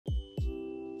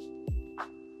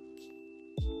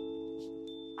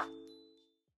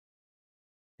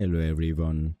Hello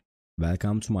everyone,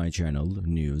 welcome to my channel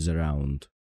News Around.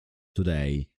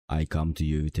 Today I come to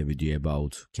you with a video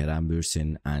about Kerem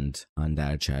Bürsin and Hande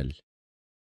Erçel.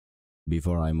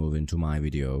 Before I move into my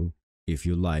video, if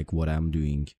you like what I'm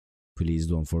doing, please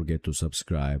don't forget to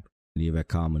subscribe, leave a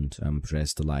comment and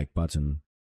press the like button.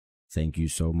 Thank you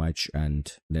so much and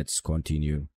let's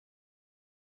continue.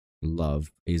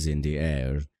 Love is in the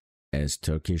air as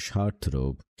Turkish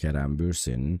heartthrob Kerem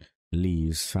Bürsin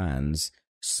leaves fans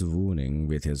swooning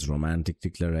with his romantic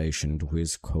declaration to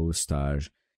his co-star,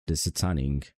 the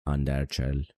stunning Hande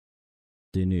Erçel.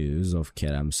 The news of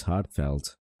Kerem's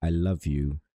heartfelt "I love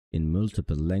you" in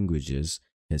multiple languages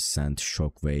has sent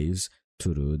shockwaves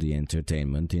through the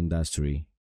entertainment industry,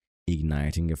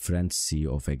 igniting a frenzy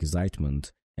of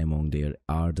excitement among their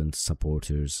ardent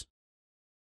supporters.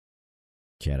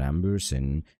 Kerem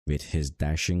Bürsin, with his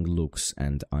dashing looks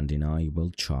and undeniable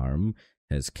charm,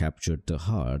 has captured the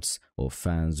hearts of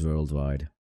fans worldwide.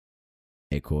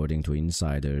 According to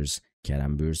insiders,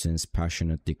 Kerem Bürsin's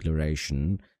passionate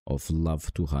declaration of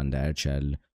love to Hande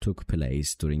Erçel took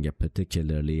place during a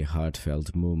particularly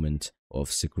heartfelt moment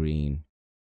off screen.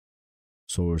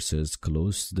 Sources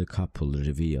close to the couple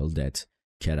reveal that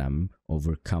Kerem,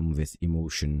 overcome with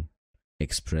emotion,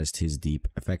 expressed his deep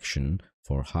affection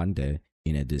for Hande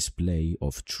in a display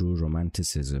of true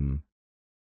romanticism.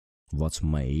 What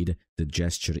made the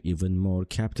gesture even more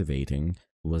captivating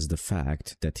was the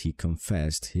fact that he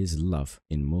confessed his love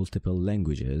in multiple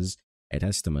languages, a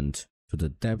testament to the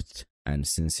depth and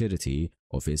sincerity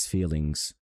of his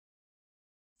feelings.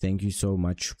 Thank you so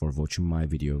much for watching my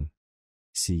video.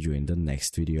 See you in the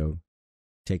next video.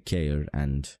 Take care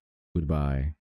and goodbye.